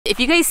If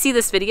you guys see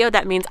this video,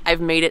 that means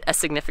I've made it a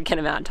significant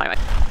amount of time.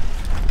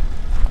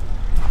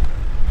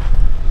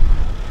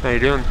 How you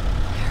doing?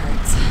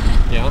 Hurts.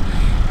 Yeah?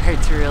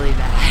 Hurts really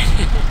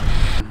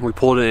bad. We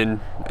pulled in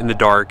the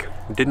dark,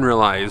 didn't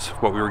realize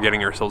what we were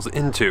getting ourselves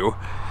into.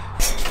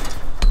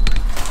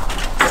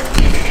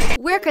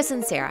 We're Chris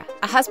and Sarah,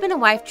 a husband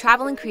and wife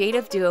traveling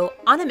creative duo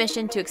on a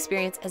mission to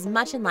experience as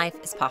much in life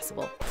as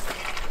possible.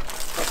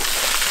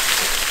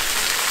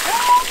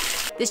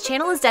 This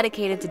channel is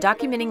dedicated to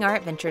documenting our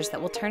adventures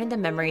that will turn into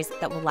memories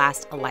that will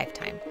last a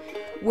lifetime.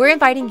 We're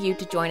inviting you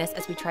to join us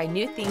as we try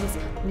new things,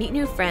 meet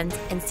new friends,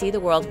 and see the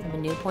world from a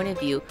new point of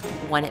view,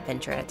 one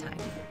adventure at a time.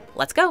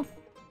 Let's go.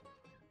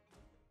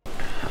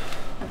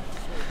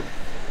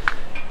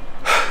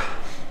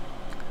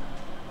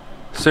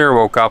 Sarah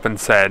woke up and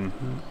said,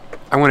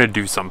 I want to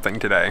do something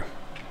today.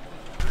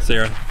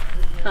 Sarah,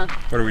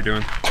 What are we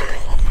doing?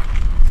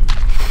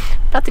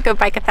 About to go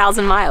bike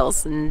 1,000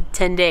 miles in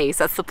 10 days.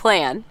 That's the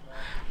plan.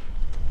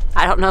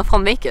 I don't know if I'll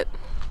make it.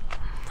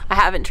 I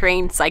haven't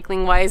trained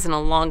cycling-wise in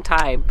a long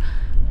time,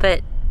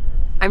 but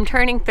I'm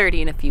turning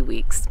 30 in a few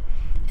weeks.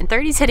 And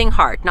 30's hitting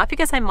hard, not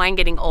because I mind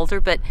getting older,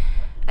 but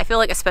I feel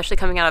like, especially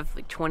coming out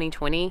of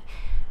 2020,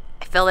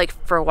 I feel like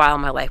for a while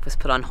my life was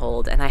put on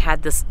hold, and I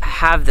have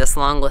this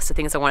long list of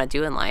things I want to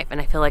do in life, and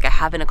I feel like I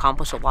haven't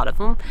accomplished a lot of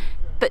them.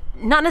 But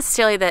not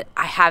necessarily that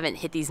I haven't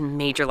hit these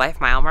major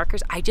life mile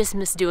markers. I just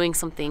miss doing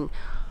something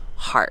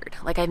hard.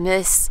 Like, I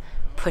miss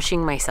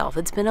pushing myself.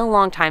 It's been a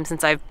long time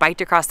since I've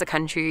biked across the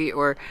country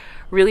or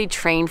really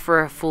trained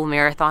for a full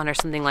marathon or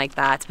something like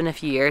that. It's been a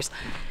few years.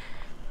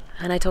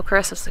 And I told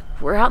Chris, I was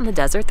like, we're out in the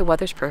desert, the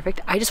weather's perfect.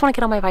 I just want to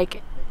get on my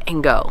bike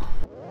and go.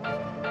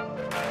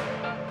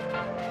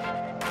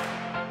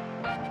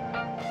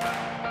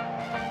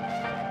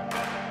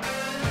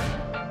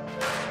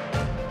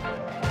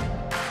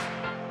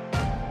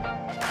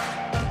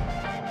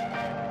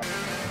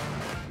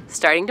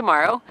 Starting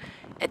tomorrow,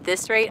 at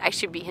this rate, I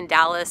should be in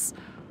Dallas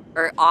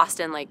or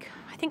Austin, like,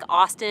 I think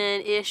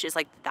Austin-ish is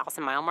like the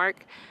 1,000-mile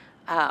mark,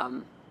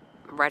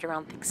 right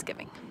around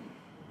Thanksgiving.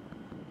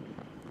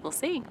 We'll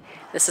see.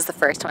 This is the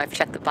first time I've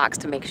checked the box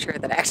to make sure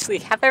that I actually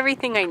have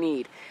everything I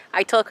need.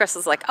 I told Chris, I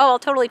was like, oh, I'll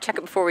totally check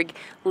it before we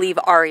leave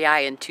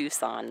REI in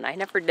Tucson, and I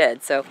never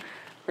did. So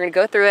we're gonna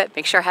go through it,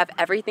 make sure I have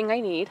everything I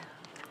need.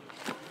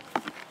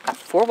 Got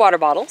 4 water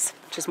bottles,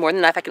 which is more than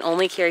enough. I can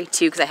only carry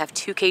 2 because I have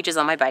 2 cages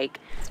on my bike.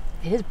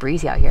 It is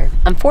breezy out here.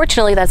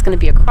 Unfortunately, that's gonna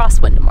be a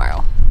crosswind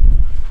tomorrow.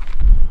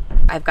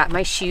 I've got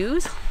my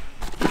shoes.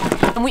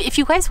 And if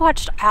you guys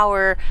watched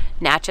our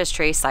Natchez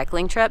Trace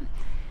cycling trip,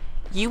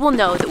 you will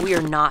know that we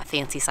are not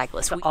fancy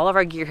cyclists. All of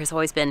our gear has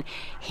always been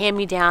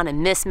hand-me-down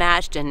and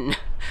mismatched and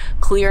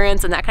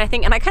clearance and that kind of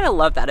thing. And I kind of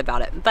love that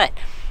about it. But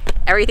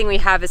everything we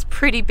have is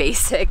pretty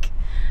basic.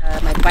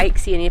 My bike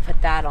seat, I need to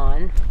put that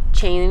on.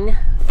 Chain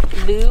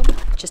lube,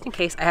 just in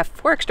case. I have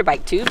 4 extra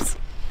bike tubes.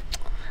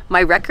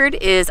 My record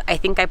is, I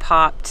think I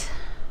popped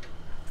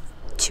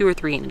 2 or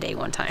 3 in a day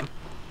one time.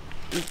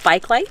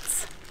 Bike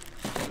lights,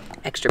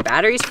 extra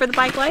batteries for the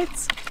bike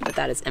lights, but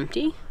that is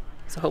empty.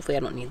 So hopefully I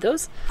don't need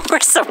those. We're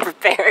so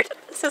prepared.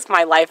 This is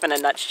my life in a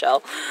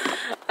nutshell.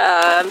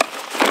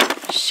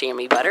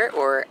 Chamois butter,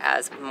 or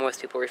as most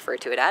people refer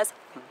to it as,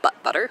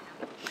 butt butter.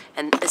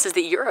 And this is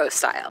the Euro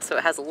style, so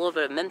it has a little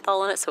bit of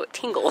menthol in it, so it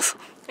tingles.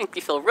 Makes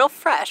you feel real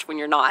fresh when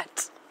you're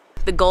not.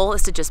 The goal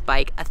is to just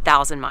bike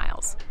 1,000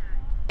 miles.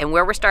 And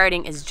where we're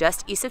starting is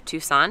just east of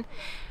Tucson.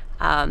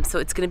 So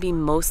it's gonna be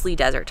mostly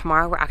desert.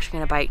 Tomorrow we're actually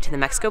gonna bike to the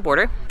Mexico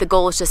border. The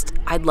goal is just,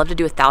 I'd love to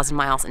do 1,000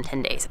 miles in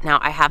 10 days. Now,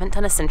 I haven't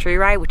done a century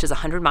ride, which is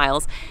 100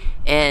 miles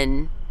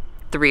in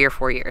 3 or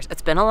 4 years.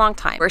 It's been a long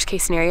time. Worst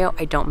case scenario,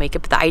 I don't make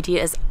it, but the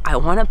idea is I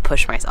wanna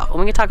push myself. And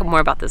we can talk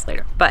more about this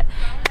later, but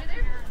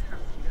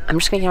I'm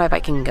just gonna get on my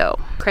bike and go.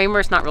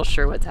 Kramer's not real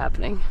sure what's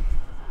happening.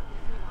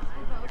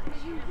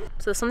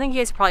 So something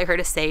you guys probably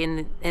heard us say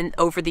in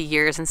over the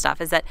years and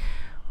stuff is that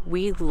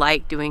we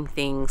like doing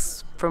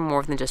things for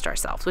more than just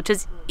ourselves, which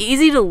is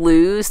easy to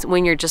lose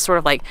when you're just sort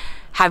of like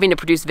having to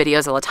produce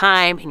videos all the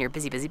time and you're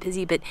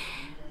busy. But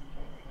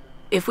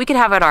if we could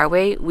have it our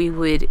way, we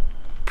would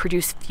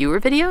produce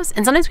fewer videos.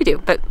 And sometimes we do,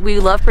 but we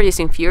love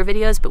producing fewer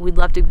videos, but we'd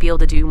love to be able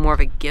to do more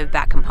of a give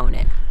back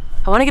component.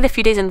 I want to get a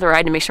few days into the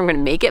ride to make sure I'm going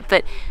to make it,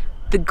 but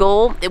the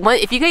goal,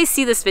 if you guys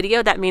see this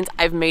video, that means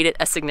I've made it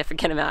a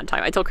significant amount of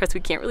time. I told Chris we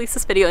can't release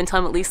this video until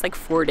I'm at least like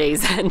 4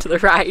 days into the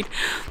ride.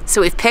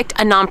 So we've picked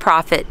a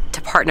nonprofit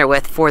to partner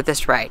with for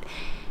this ride.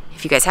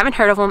 If you guys haven't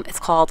heard of them, it's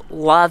called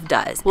Love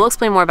Does. We'll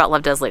explain more about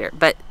Love Does later,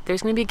 but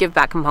there's gonna be a give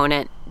back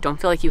component. Don't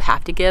feel like you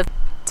have to give.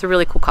 It's a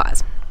really cool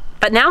cause.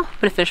 But now I'm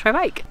gonna finish my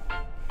bike.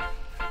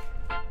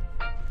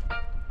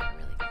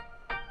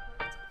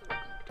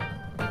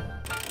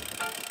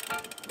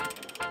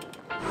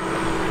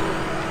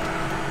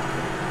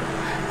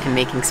 I'm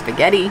making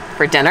spaghetti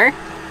for dinner.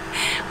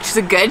 which is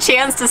a good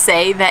chance to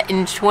say that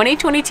in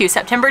 2022,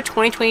 September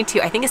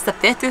 2022, I think it's the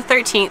 5th through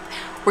 13th,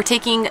 we're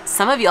taking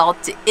some of y'all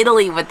to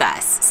Italy with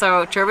us.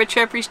 So Turbo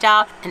Trip reached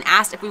out and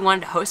asked if we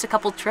wanted to host a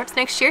couple trips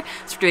next year.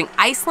 So we're doing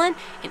Iceland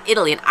and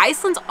Italy, and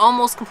Iceland's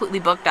almost completely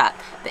booked up,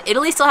 but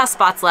Italy still has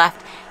spots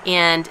left,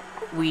 and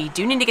we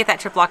do need to get that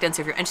trip locked in.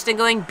 So if you're interested in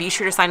going, be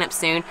sure to sign up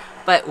soon.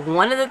 But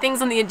one of the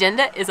things on the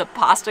agenda is a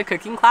pasta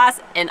cooking class,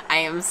 and I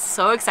am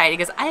so excited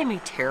because I am a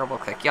terrible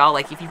cook, y'all.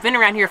 Like, if you've been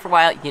around here for a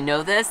while, you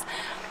know this.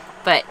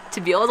 But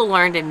to be able to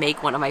learn to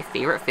make one of my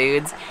favorite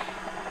foods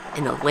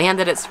in the land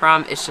that it's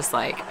from, it's just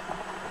like,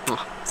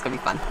 oh, it's gonna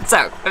be fun.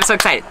 So I'm so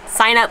excited.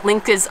 Sign up,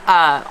 link is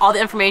all the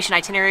information,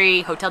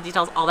 itinerary, hotel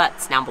details, all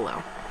that's down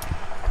below.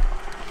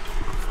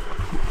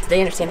 Did they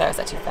understand that, or was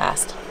that too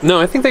fast?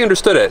 No, I think they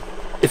understood it.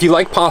 If you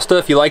like pasta,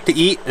 if you like to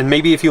eat, and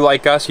maybe if you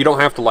like us, you don't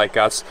have to like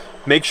us,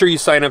 make sure you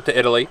sign up to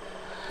Italy.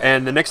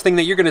 And the next thing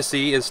that you're gonna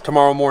see is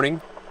tomorrow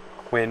morning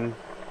when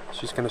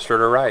she's gonna start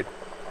her ride.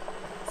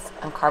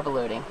 I'm carb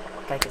loading.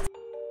 Gotta get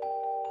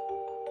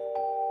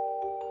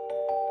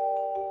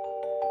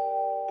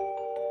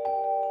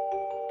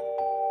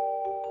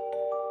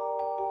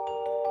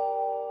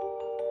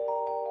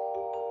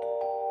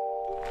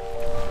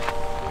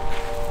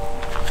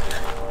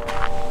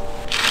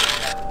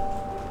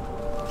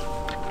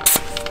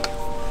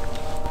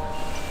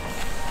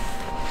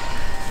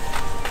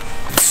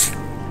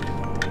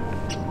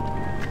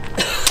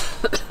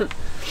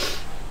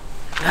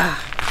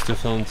Still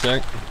feeling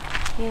sick?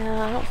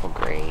 Yeah, I don't feel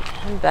great.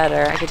 I'm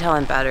better. I can tell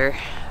I'm better,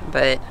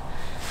 but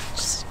it's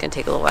just gonna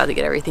take a little while to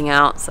get everything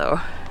out, so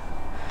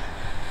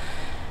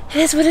it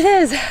is what it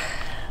is.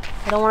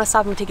 I don't want to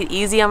stop and take it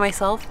easy on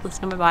myself,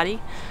 listen to my body.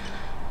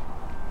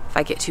 If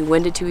I get too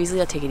winded too easily,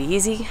 I'll take it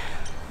easy.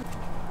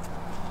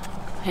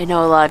 I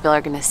know a lot of y'all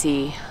are gonna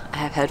see I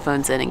have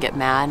headphones in and get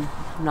mad.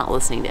 I'm not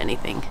listening to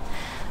anything.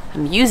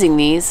 I'm using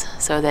these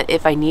so that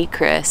if I need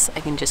Chris,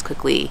 I can just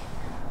quickly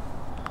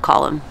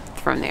call him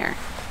from there.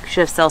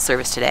 Should have cell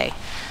service today,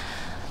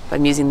 but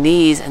I'm using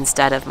these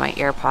instead of my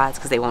AirPods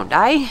because they won't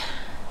die,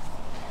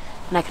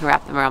 and I can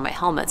wrap them around my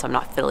helmet so I'm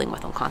not fiddling with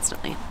them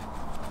constantly.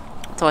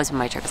 It's always been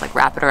my trick, is like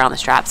wrap it around the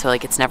strap so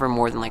like it's never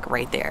more than like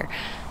right there.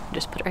 And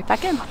just put it right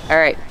back in. All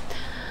right,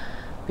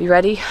 we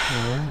ready?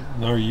 All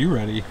right. Are you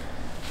ready?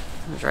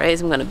 As ready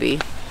as I'm gonna be.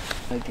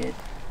 Nugget.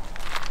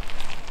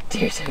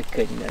 There's a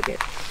good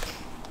nugget.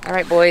 All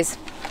right, boys,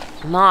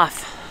 I'm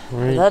off.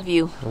 Right. I love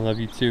you. I love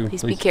you too.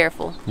 Please be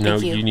careful. No,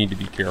 Thank you. You need to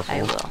be careful.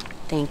 I will.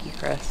 Thank you,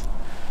 Chris.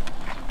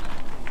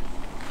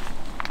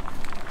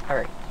 All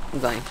right, I'm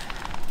going.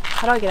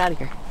 How do I get out of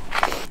here?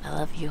 I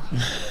love you.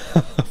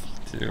 I love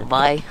you too.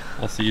 Bye.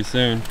 I'll see you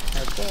soon.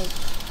 Okay.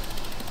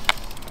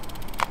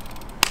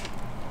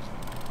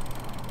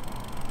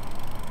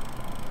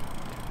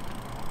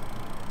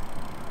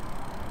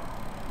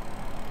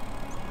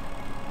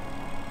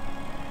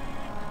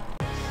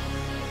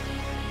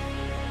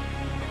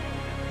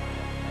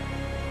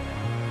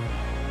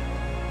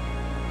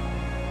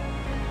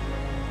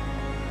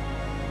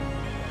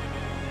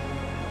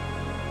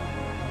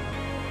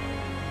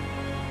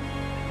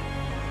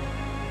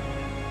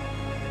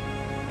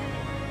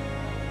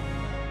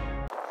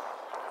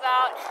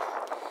 About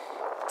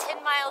 10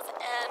 miles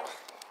in,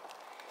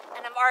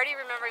 and I'm already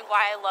remembering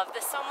why I love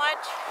this so much.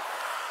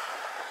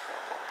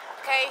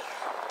 Okay,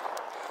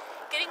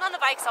 getting on the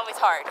bike's always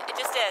hard, it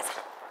just is.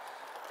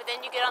 But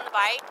then you get on the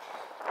bike,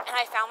 and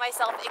I found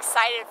myself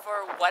excited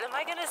for what am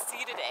I gonna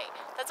see today?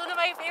 That's one of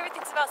my favorite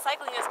things about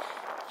cycling is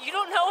you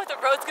don't know what the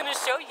road's gonna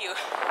show you.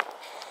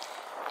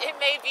 It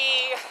may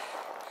be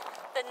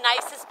the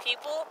nicest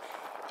people,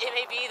 it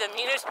may be the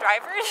meanest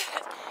drivers,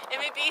 it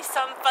may be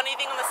some funny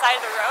thing on the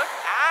side of the road.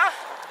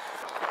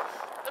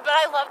 But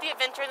I love the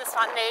adventure and the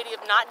spontaneity of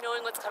not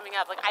knowing what's coming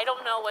up. Like, I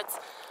don't know what's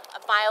a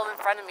mile in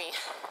front of me.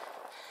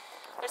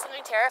 There's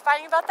something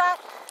terrifying about that,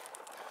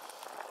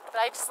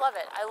 but I just love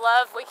it. I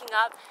love waking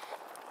up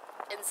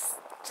and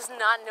just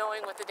not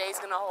knowing what the day's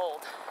gonna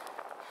hold.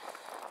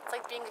 It's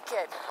like being a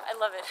kid. I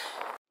love it.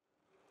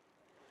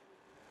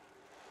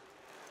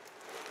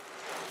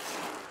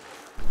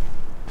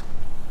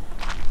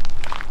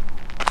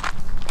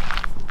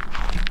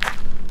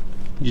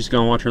 You just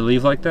gonna watch her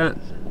leave like that?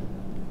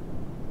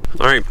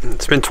 All right,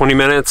 it's been 20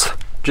 minutes.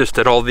 Just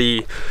did all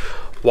the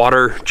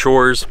water,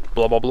 chores,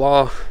 blah, blah,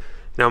 blah.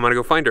 Now I'm gonna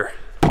go find her.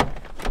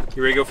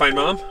 You ready to go find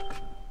Mom?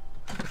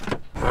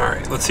 All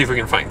right, let's see if we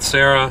can find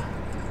Sarah.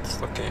 Let's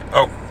look at,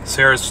 oh,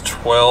 Sarah's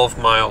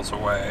 12 miles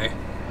away.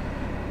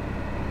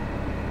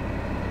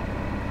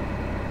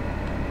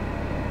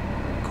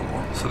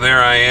 Cool, so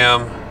there I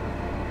am,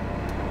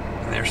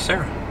 and there's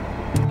Sarah.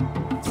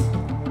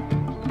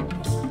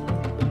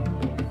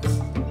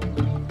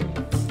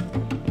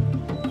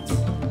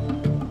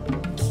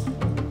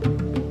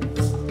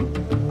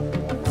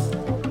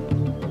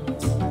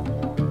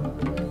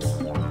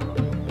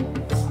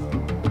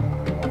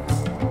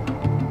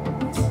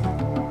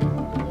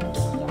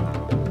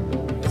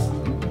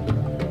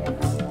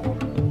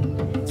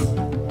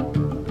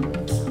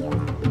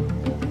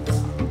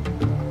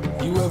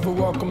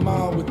 Walk a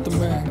mile with the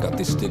man, got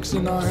these sticks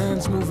in our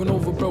hands, moving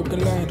over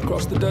broken land,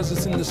 across the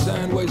deserts in the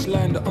sand,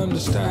 wasteland, to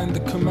understand the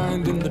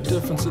command and the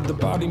difference of the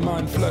body,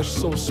 mind, flesh,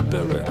 soul,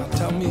 spirit.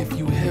 Tell me if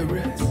you hear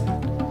it.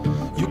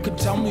 You could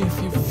tell me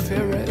if you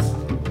fear it.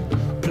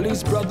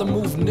 Please, brother,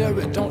 move near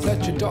it. Don't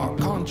let your dark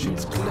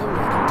conscience clear it.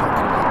 I'm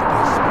talking about the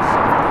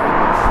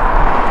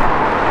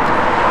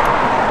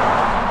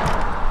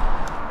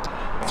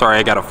whispers. Sorry,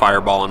 I got a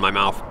fireball in my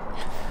mouth.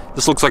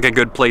 This looks like a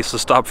good place to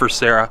stop for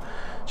Sarah.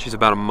 She's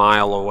about a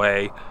mile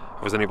away.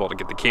 I wasn't able to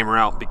get the camera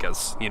out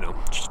because, you know,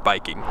 she's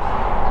biking.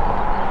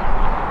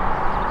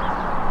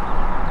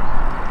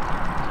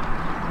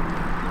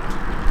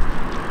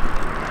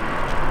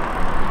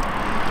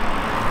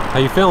 How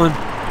you feeling?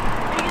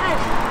 Pretty good.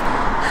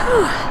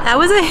 Whew, that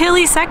was a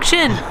hilly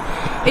section.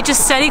 It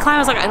just steady climb. I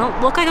was like, I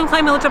don't look like I'm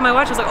climbing. I looked at my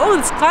watch. I was like, oh,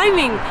 it's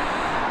climbing.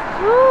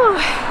 Whew.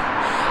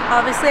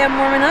 Obviously, I'm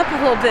warming up a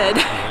little bit.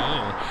 Yeah.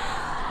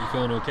 You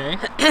feeling okay?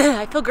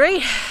 I feel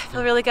great. I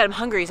feel really good. I'm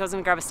hungry, so I was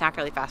gonna grab a snack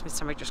really fast. My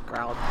stomach just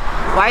growled.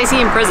 Why is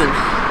he in prison?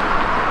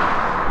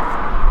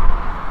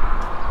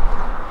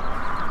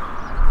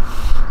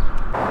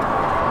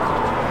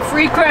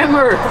 Free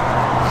Kramer!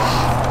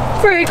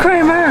 Free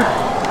Kramer!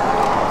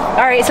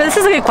 All right, so this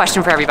is a good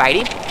question for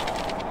everybody.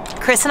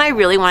 Chris and I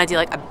really want to do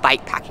like a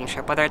bike packing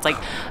trip, whether it's like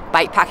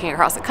bike packing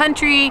across the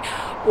country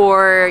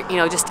or, you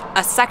know, just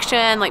a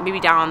section like maybe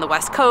down on the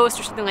West Coast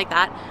or something like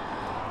that.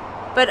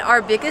 But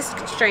our biggest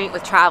constraint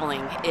with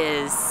traveling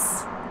is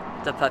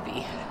the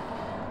puppy.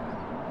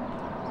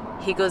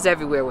 He goes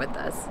everywhere with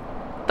us.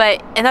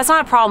 And that's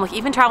not a problem. Like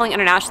even traveling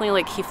internationally,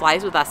 like he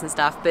flies with us and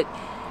stuff, but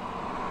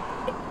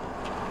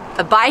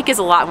a bike is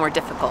a lot more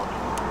difficult.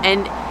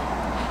 And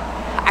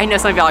I know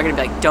some of y'all are gonna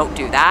be like, don't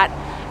do that.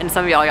 And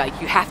some of y'all are like,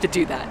 you have to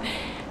do that.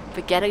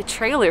 But get a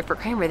trailer for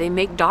Kramer. They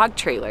make dog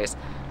trailers.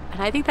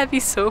 And I think that'd be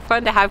so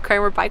fun to have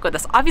Kramer bike with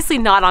us. Obviously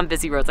not on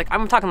busy roads. Like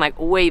I'm talking like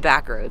way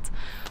back roads.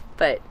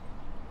 But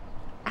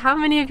how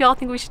many of y'all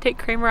think we should take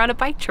Kramer on a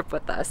bike trip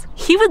with us?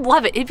 He would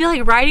love it. It'd be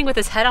like riding with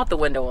his head out the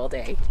window all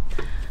day.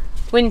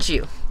 Wouldn't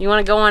you? You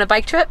wanna go on a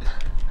bike trip?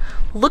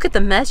 Look at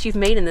the mess you've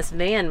made in this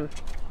van.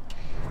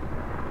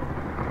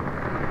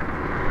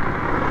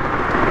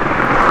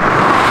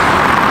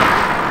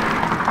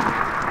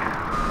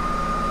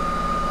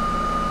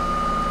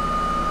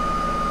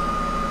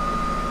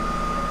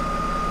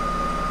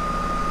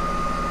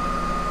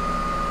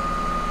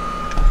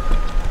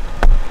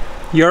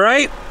 You all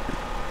right?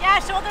 Yeah,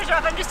 shoulders are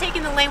up. I'm just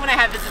taking the lane when I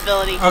have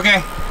visibility.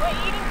 Okay.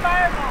 We're eating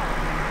fireball.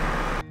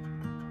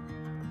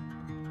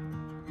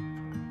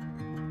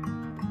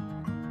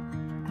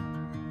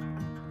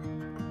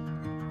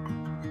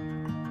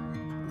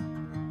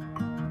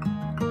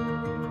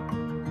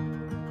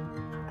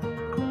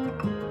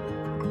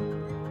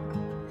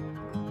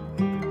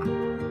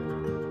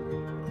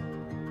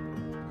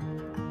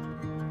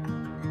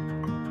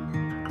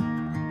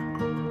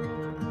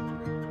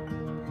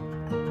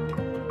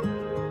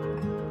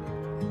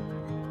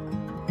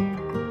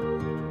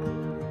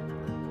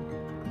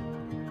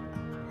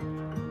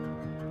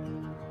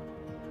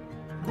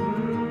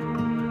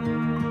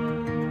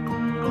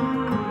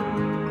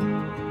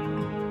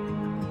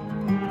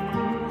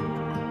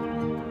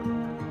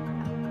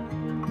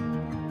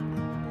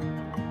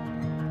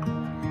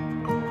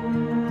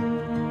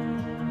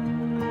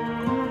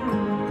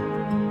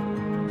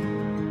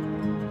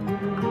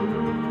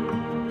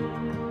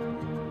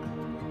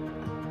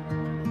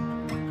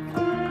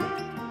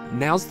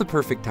 Now's the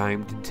perfect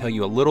time to tell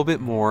you a little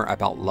bit more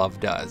about Love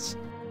Does.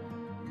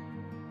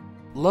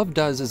 Love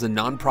Does is a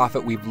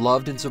nonprofit we've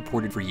loved and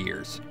supported for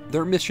years.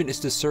 Their mission is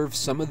to serve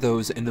some of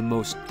those in the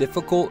most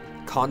difficult,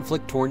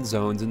 conflict-torn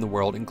zones in the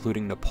world,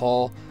 including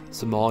Nepal,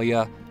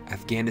 Somalia,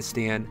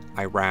 Afghanistan,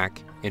 Iraq,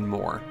 and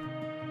more.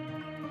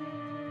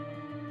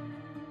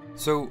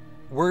 So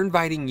we're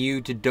inviting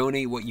you to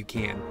donate what you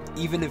can,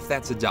 even if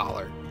that's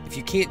 $1. If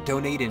you can't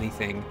donate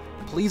anything,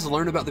 please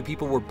learn about the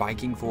people we're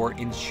biking for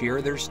and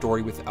share their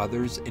story with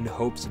others in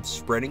hopes of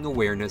spreading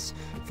awareness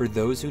for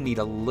those who need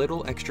a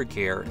little extra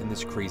care in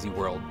this crazy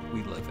world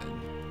we live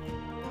in.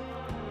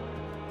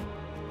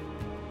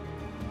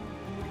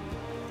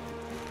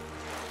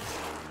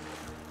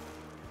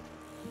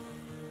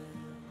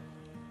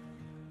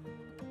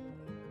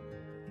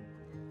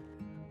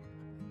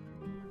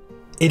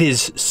 It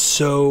is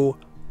so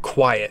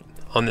quiet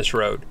on this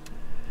road.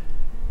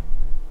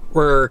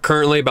 We're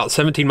currently about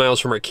 17 miles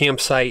from our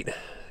campsite.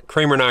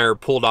 Kramer and I are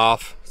pulled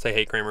off. Say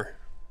hey, Kramer.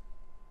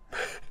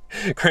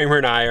 Kramer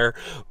and I are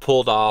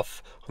pulled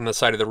off on the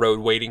side of the road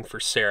waiting for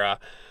Sarah.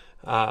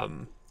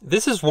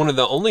 This is one of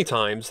the only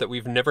times that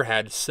we've never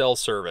had cell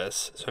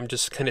service. So I'm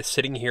just kind of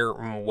sitting here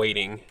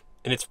waiting.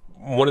 And it's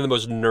one of the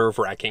most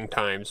nerve-wracking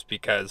times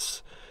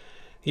because,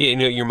 you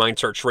know, your mind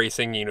starts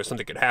racing. You know,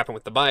 something could happen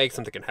with the bike,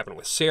 something could happen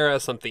with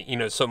Sarah, something, you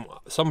know,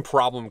 some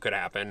problem could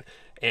happen,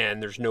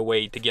 and there's no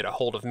way to get a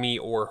hold of me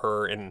or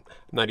her, and I'm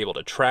not able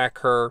to track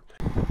her.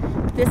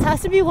 This has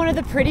to be one of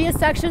the prettiest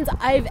sections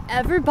I've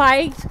ever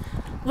biked.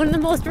 One of the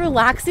most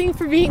relaxing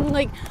for being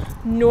like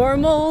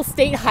normal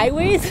state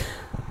highways.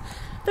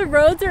 The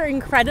roads are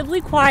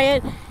incredibly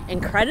quiet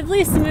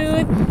incredibly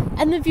smooth,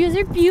 and the views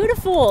are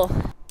beautiful.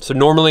 So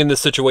normally in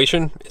this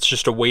situation, it's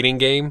just a waiting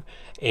game.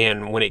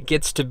 And when it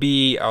gets to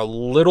be a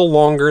little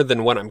longer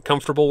than what I'm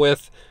comfortable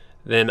with,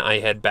 then I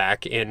head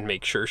back and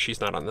make sure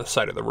she's not on the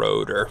side of the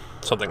road or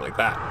something like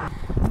that.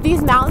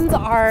 These mountains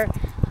are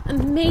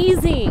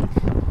amazing,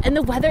 and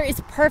the weather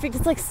is perfect.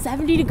 It's like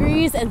 70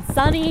 degrees and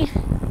sunny,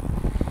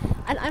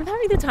 and I'm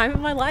having the time of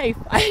my life.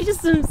 I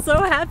just am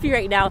so happy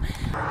right now.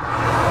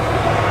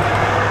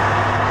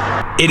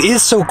 It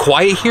is so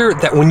quiet here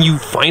that when you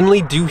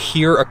finally do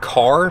hear a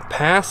car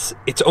pass,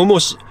 it's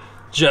almost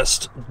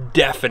just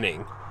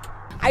deafening.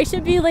 I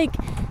should be like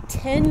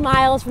 10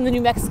 miles from the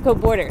New Mexico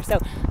border, so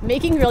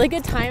making really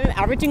good time. I'm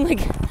averaging like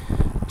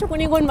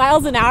 21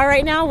 miles an hour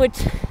right now, which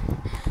is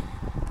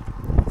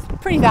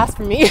pretty fast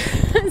for me.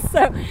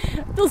 So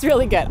it feels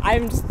really good.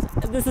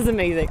 This is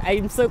amazing.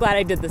 I'm so glad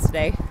I did this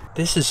today.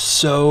 This is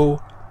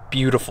so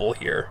beautiful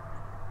here.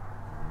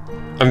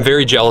 I'm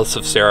very jealous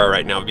of Sarah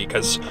right now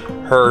because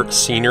her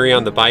scenery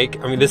on the bike,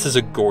 I mean, this is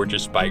a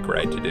gorgeous bike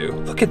ride to do.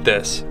 Look at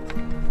this.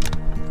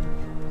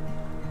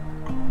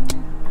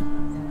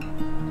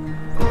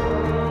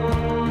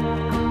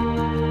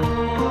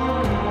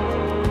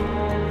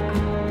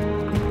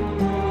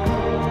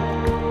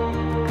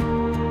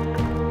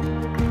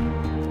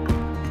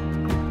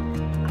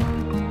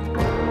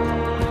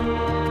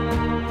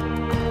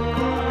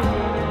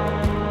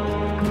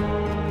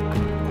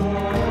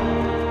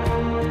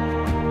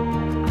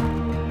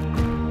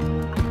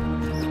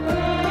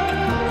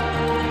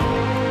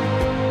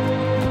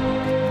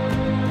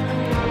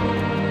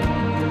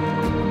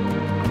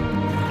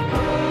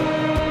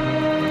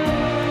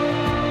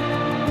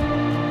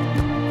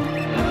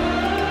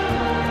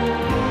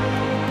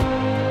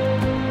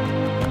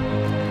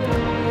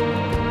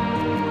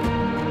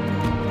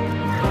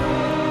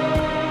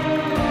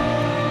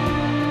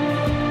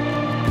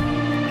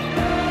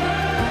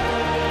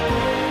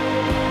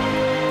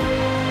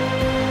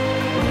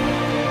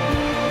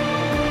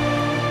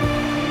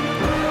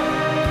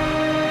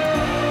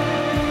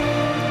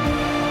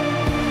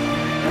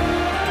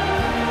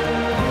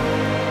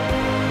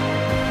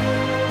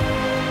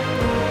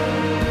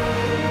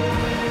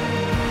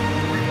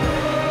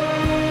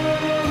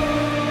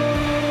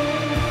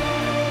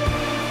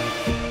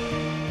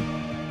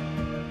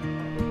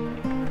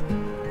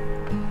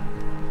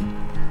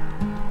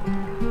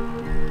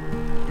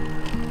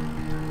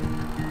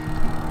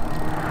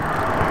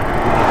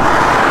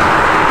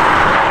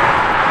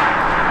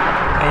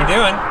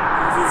 Doing?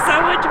 This is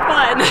so much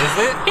fun. Is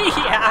it?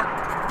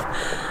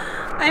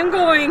 Yeah. I'm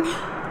going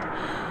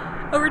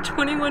over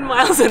 21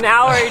 miles an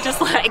hour, just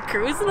like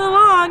cruising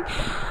along.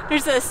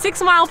 There's a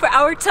 6 mile per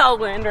hour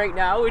tailwind right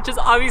now, which is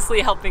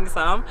obviously helping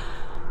some.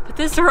 But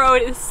this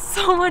road is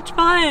so much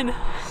fun.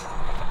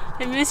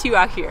 I miss you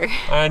out here.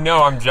 I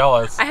know, I'm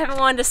jealous. I haven't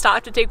wanted to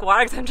stop to take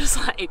water because I'm just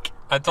like,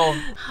 I told...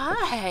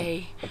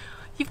 hi.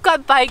 You've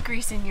got bike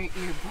grease in your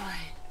ear,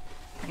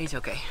 boy. He's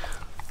okay.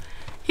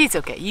 He's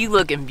okay. You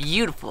looking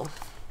beautiful.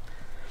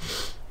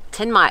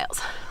 10 miles.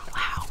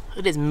 Wow.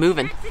 It is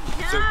moving.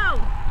 Let's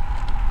go.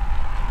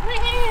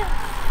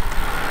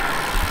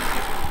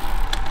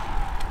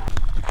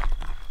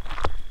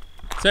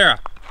 Sarah.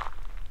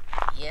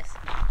 Yes.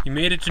 You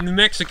made it to New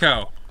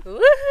Mexico.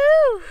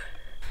 Woohoo!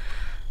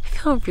 I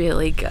feel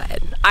really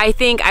good. I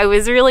think I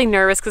was really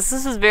nervous because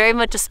this was very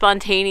much a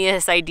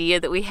spontaneous idea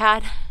that we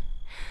had.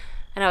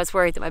 And I was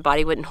worried that my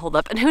body wouldn't hold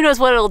up. And who knows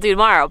what it'll do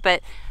tomorrow.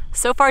 But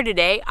so far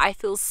today, I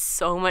feel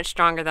so much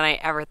stronger than I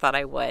ever thought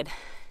I would.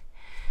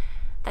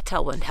 That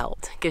tailwind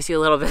helped. Gives you a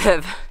little bit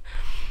of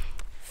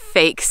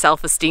fake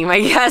self-esteem,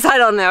 I guess. I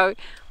don't know.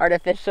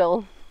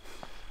 Artificial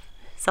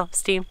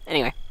self-esteem.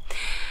 Anyway,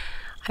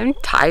 I'm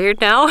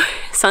tired now.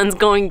 Sun's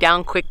going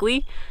down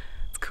quickly.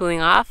 It's cooling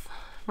off.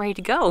 I'm ready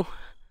to go.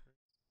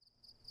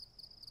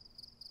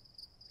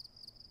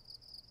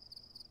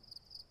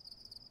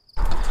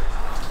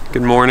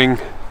 Good morning.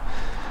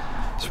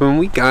 So when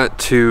we got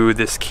to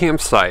this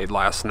campsite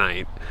last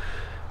night,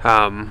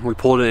 we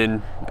pulled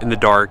in the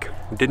dark,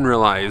 didn't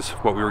realize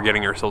what we were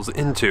getting ourselves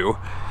into.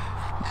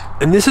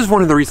 And this is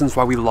one of the reasons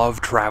why we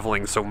love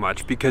traveling so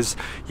much, because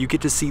you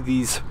get to see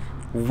these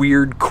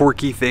weird,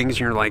 quirky things and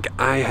you're like,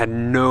 I had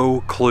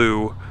no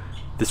clue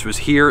this was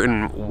here,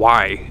 and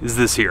why is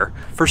this here?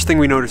 First thing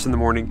we notice in the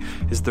morning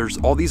is there's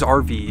all these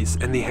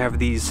RVs and they have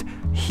these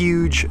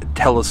huge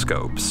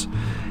telescopes.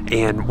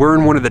 And we're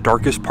in one of the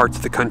darkest parts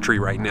of the country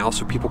right now,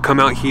 so people come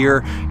out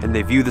here and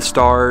they view the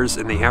stars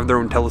and they have their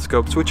own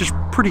telescopes, which is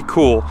pretty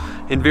cool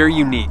and very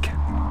unique.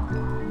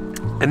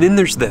 And then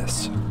there's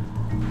this.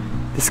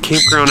 This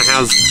campground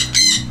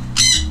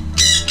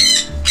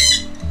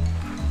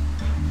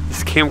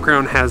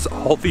has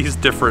all these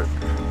different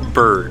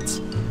birds.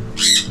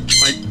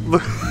 Like,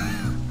 look,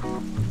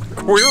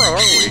 where are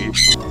we?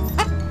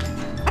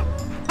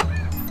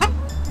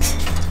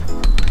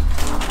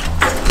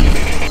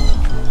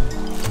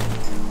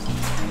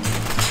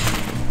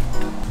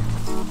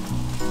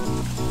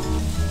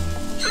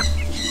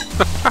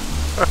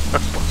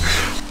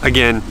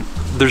 Again,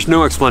 there's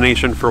no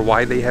explanation for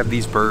why they have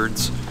these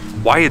birds,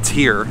 why it's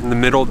here in the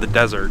middle of the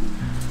desert.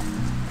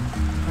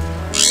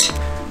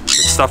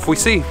 It's stuff we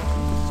see.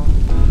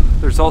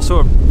 There's also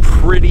a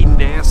pretty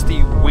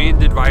nasty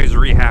wind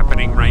advisory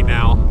happening right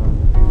now.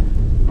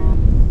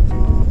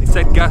 They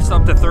said gusts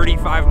up to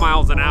 35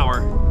 miles an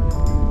hour.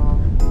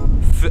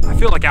 I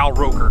feel like Al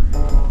Roker.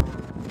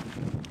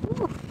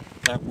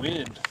 That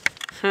wind.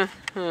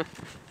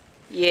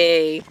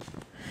 Yay.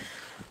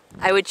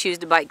 I would choose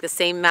to bike the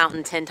same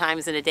mountain 10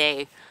 times in a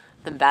day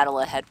than battle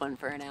a headwind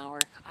for an hour.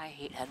 I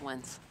hate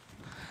headwinds.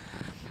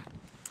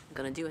 I'm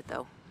gonna do it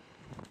though.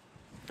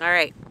 All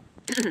right.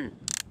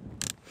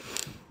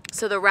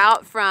 So the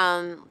route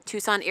from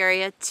Tucson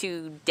area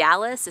to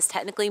Dallas is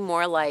technically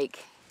more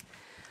like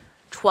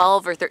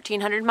 12 or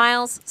 1,300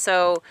 miles.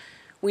 So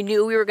we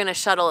knew we were going to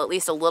shuttle at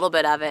least a little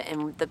bit of it,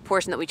 and the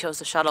portion that we chose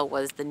to shuttle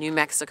was the New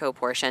Mexico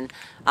portion,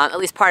 at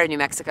least part of New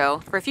Mexico,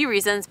 for a few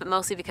reasons, but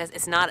mostly because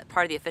it's not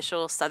part of the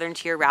official Southern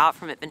Tier route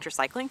from Adventure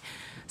Cycling.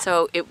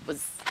 So it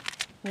was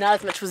not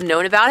as much was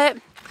known about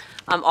it.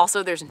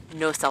 Also, there's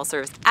no cell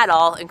service at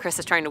all, and Chris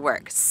is trying to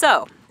work.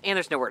 So, and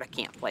there's nowhere to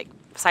camp. Like,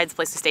 besides the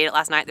place we stayed at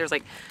last night, there's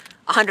like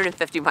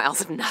 150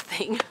 miles of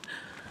nothing.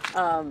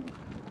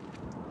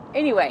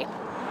 Anyway,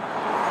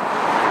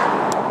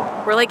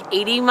 we're like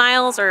 80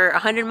 miles or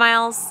 100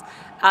 miles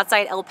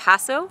outside El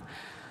Paso.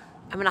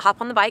 I'm gonna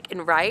hop on the bike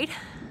and ride.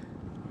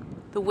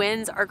 The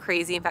winds are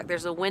crazy. In fact,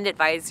 there's a wind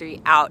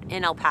advisory out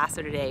in El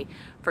Paso today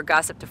for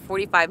gusts up to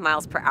 45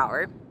 miles per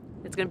hour.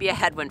 It's gonna be a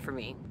headwind for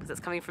me because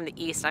it's coming from the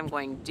east. I'm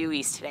going due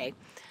east today.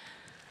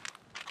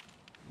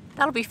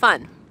 That'll be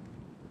fun.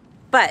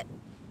 But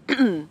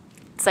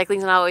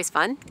cycling's not always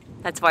fun.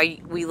 That's why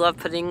we love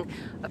putting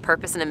a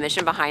purpose and a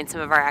mission behind some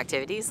of our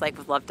activities, like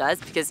with Love Does,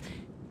 because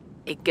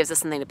it gives us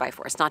something to bike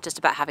for. It's not just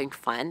about having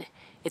fun.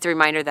 It's a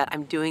reminder that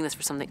I'm doing this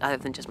for something other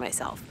than just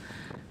myself.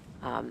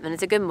 And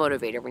it's a good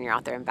motivator when you're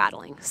out there and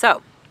battling.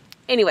 So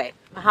anyway,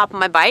 I hop on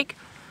my bike.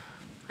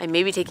 I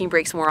may be taking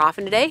breaks more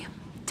often today.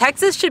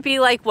 Texas should be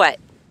like, what,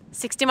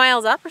 60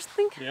 miles up or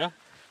something? Yeah.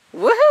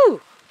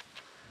 Woohoo!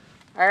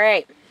 All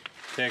right.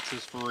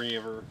 Texas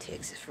forever.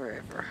 Texas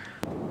forever.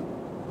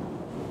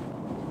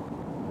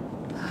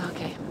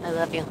 Okay, I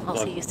love you. I'll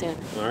see you soon.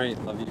 All right,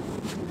 love you.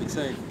 Be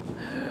safe.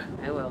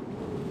 I will.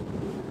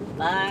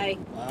 Bye.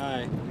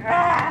 Bye.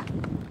 Ah!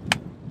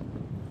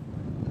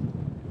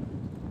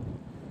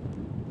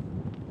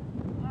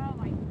 Oh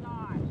my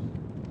gosh.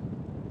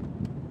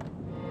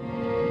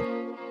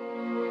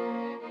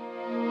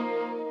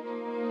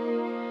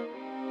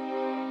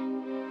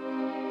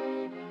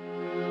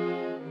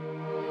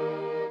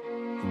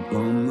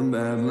 On the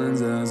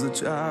Badlands as a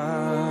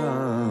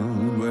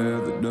child, where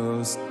the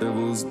dust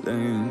devils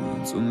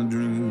dance on the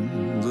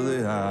dreams of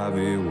the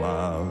ivy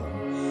wild.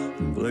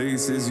 In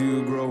places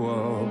you grow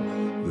up,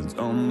 the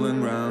tumbling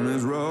ground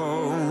is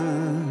rough,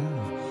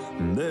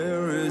 and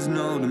there is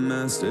no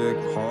domestic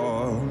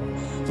heart.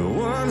 So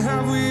what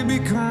have we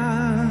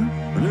become?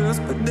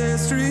 Just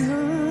pedestrian.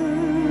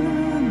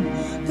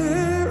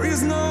 There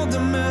is no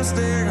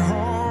domestic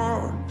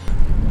heart.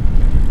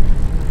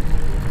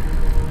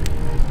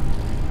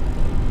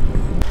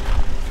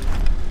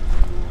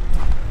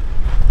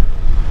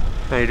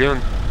 How you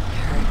doing?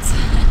 Hurts.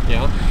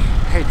 Yeah?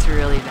 Hurts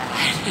really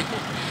bad.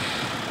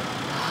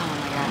 Oh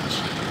my gosh.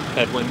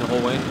 Headwind the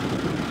whole way?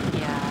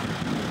 Yeah.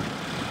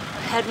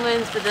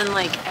 Headwinds, but then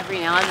like every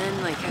now and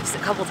then, like a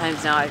couple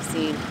times now I've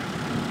seen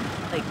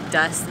like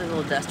dust, the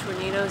little dust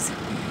tornadoes,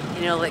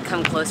 and it'll like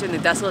come closer and the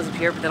dust will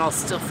disappear, but then I'll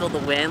still feel the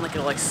wind, like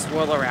it'll like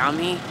swirl around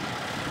me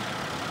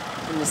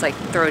and just like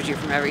throws you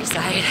from every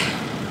side.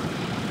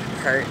 It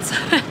hurts.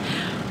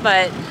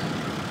 But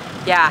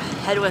yeah,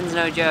 headwinds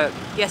no joke.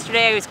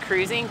 Yesterday I was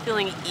cruising,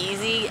 feeling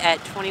easy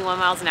at 21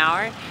 miles an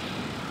hour,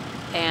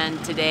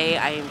 and today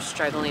I am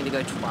struggling to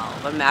go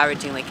 12. I'm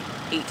averaging like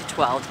 8 to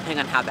 12 depending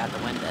on how bad the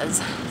wind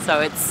is.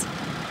 So it's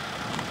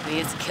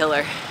a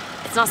killer.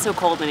 It's not so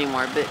cold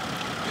anymore, but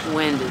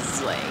wind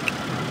is like,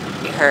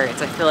 it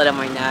hurts. I feel it on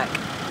my neck.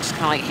 Just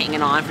kind of like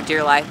hanging on for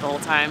dear life the whole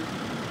time.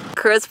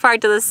 Chris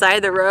parked to the side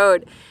of the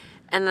road,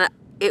 and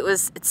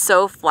it's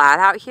so flat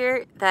out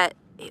here that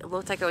it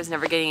looked like I was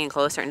never getting in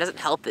closer. And it doesn't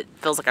help, it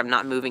feels like I'm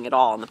not moving at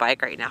all on the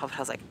bike right now. But I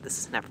was like, this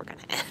is never gonna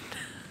end.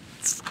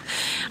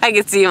 I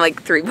could see him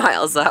like 3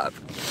 miles up.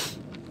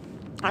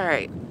 All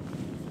right.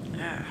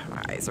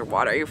 My eyes are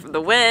watering from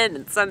the wind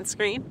and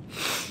sunscreen.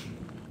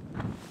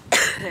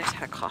 I just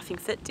had a coughing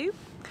fit too.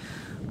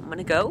 I'm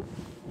gonna go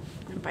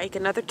and bike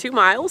another 2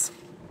 miles.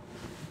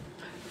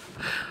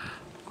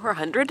 Or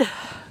 100.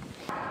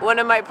 One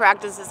of my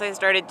practices I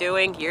started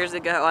doing years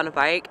ago on a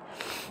bike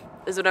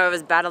is when I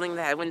was battling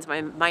the headwinds,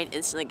 my mind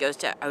instantly goes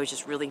to, I was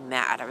just really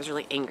mad. I was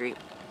really angry.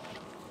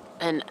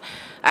 And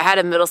I had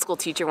a middle school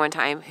teacher one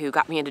time who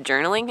got me into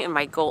journaling, and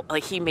my goal,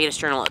 like he made us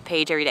journal a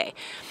page every day.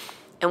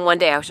 And one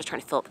day I was just trying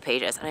to fill up the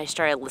pages, and I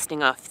started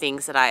listing off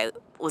things that I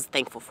was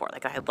thankful for,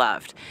 like I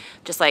loved.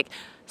 Just like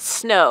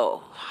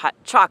snow, hot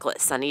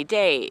chocolate, sunny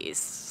days,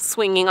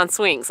 swinging on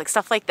swings, like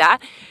stuff like that.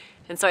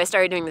 And so I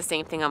started doing the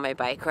same thing on my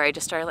bike, where I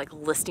just started like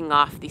listing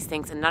off these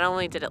things, and not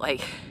only did it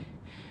like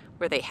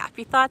were they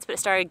happy thoughts, but it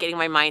started getting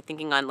my mind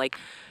thinking on like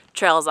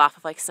trails off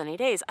of like sunny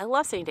days. I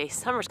love sunny days.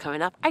 Summer's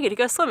coming up. I get to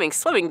go swimming.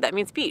 Swimming, that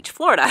means beach,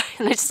 Florida.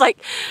 And it's just like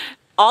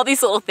all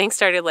these little things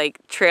started like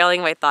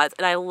trailing my thoughts,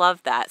 and I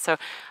love that. So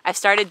I've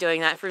started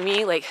doing that for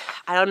me. Like,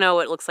 I don't know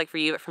what it looks like for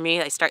you, but for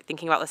me, I start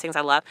thinking about those things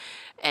I love,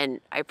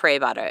 and I pray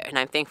about it, and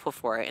I'm thankful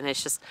for it. And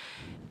it's just,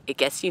 it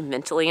gets you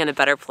mentally in a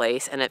better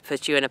place, and it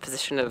puts you in a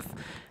position of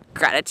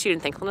gratitude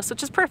and thankfulness,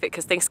 which is perfect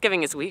because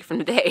Thanksgiving is a week from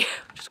today,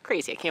 which is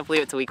crazy. I can't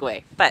believe it's a week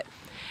away, but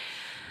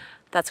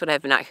that's what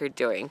I've been out here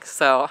doing.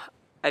 So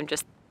I'm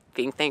just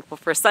being thankful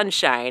for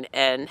sunshine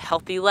and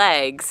healthy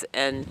legs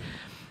and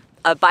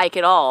a bike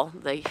at all.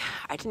 Like,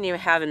 I didn't even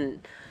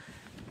hadn't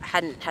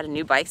had a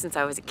new bike since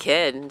I was a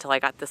kid until I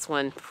got this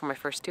one for my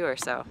first tour.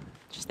 So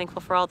just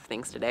thankful for all the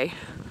things today,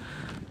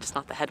 just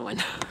not the head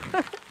one.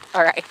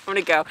 All right, I'm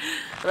gonna go.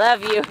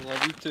 Love you.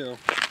 Love you too.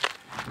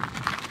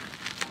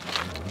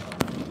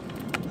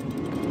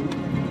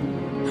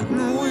 The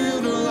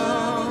wheel to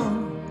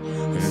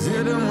love is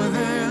hidden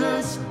within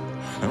us,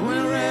 and we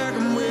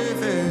reckon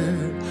with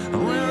it,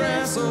 and we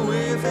wrestle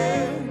with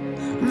it.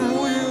 The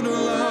wheel to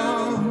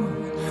love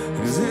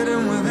is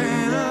hidden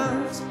within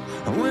us,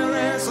 and we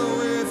wrestle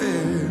with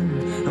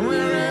it, and we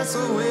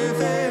wrestle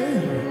with it.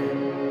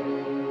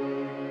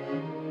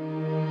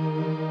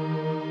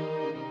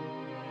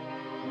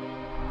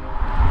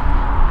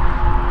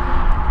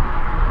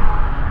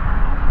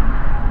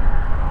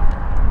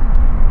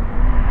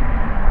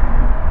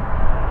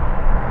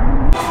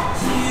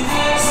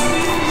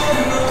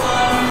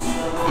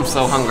 I'm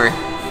so hungry.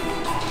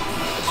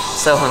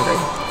 So hungry.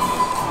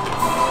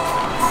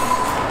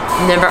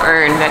 Never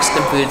earned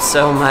Mexican food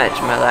so much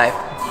in my life.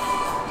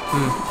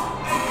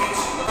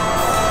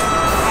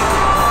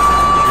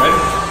 Good?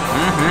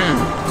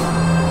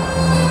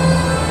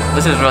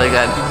 This is really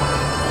good.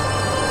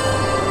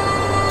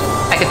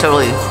 I could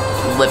totally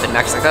live in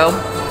Mexico.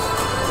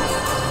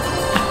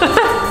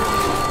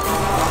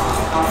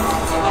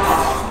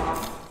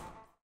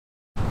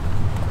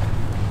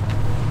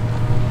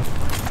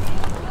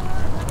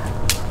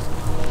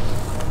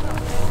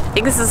 I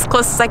think this is as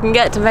close as I can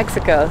get to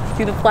Mexico.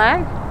 See the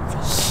flag? It's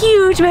a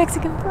huge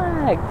Mexican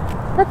flag.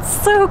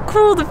 That's so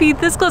cool to be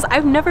this close.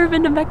 I've never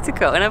been to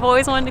Mexico and I've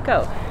always wanted to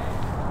go.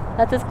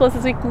 That's as close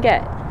as we can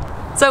get.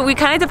 So we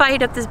kind of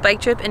divided up this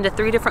bike trip into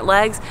 3 different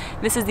legs.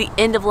 This is the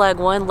end of leg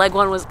 1. Leg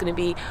 1 was going to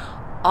be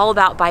all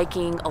about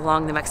biking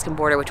along the Mexican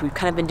border, which we've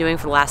kind of been doing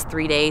for the last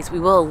 3 days. We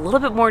will a little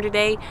bit more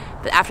today,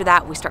 but after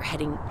that we start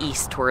heading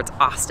east towards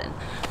Austin.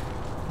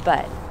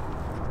 But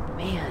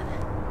man,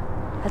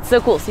 that's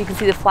so cool. So you can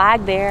see the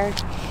flag there,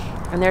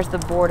 and there's the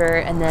border,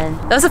 and then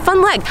that was a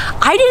fun leg.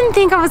 I didn't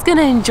think I was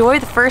gonna enjoy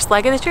the first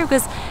leg of this trip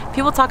because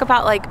people talk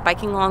about like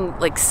biking along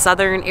like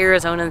southern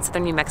Arizona and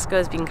southern New Mexico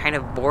as being kind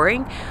of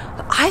boring.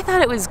 But I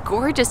thought it was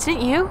gorgeous,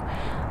 didn't you?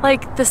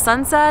 Like the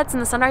sunsets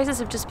and the sunrises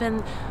have just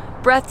been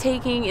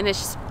breathtaking, and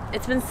it's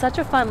been such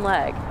a fun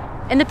leg.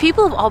 And the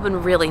people have all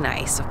been really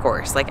nice, of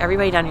course. Like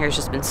everybody down here has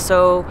just been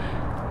so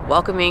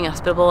welcoming,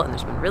 hospitable, and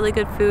there's been really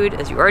good food,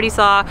 as you already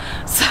saw.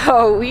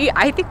 So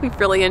I think we've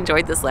really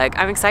enjoyed this leg.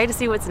 I'm excited to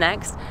see what's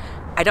next.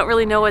 I don't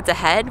really know what's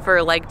ahead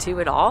for leg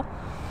 2 at all.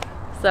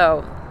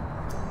 So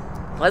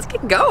let's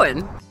get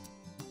going.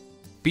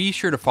 Be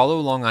sure to follow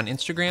along on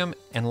Instagram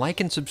and like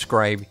and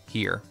subscribe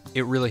here.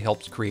 It really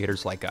helps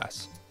creators like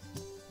us.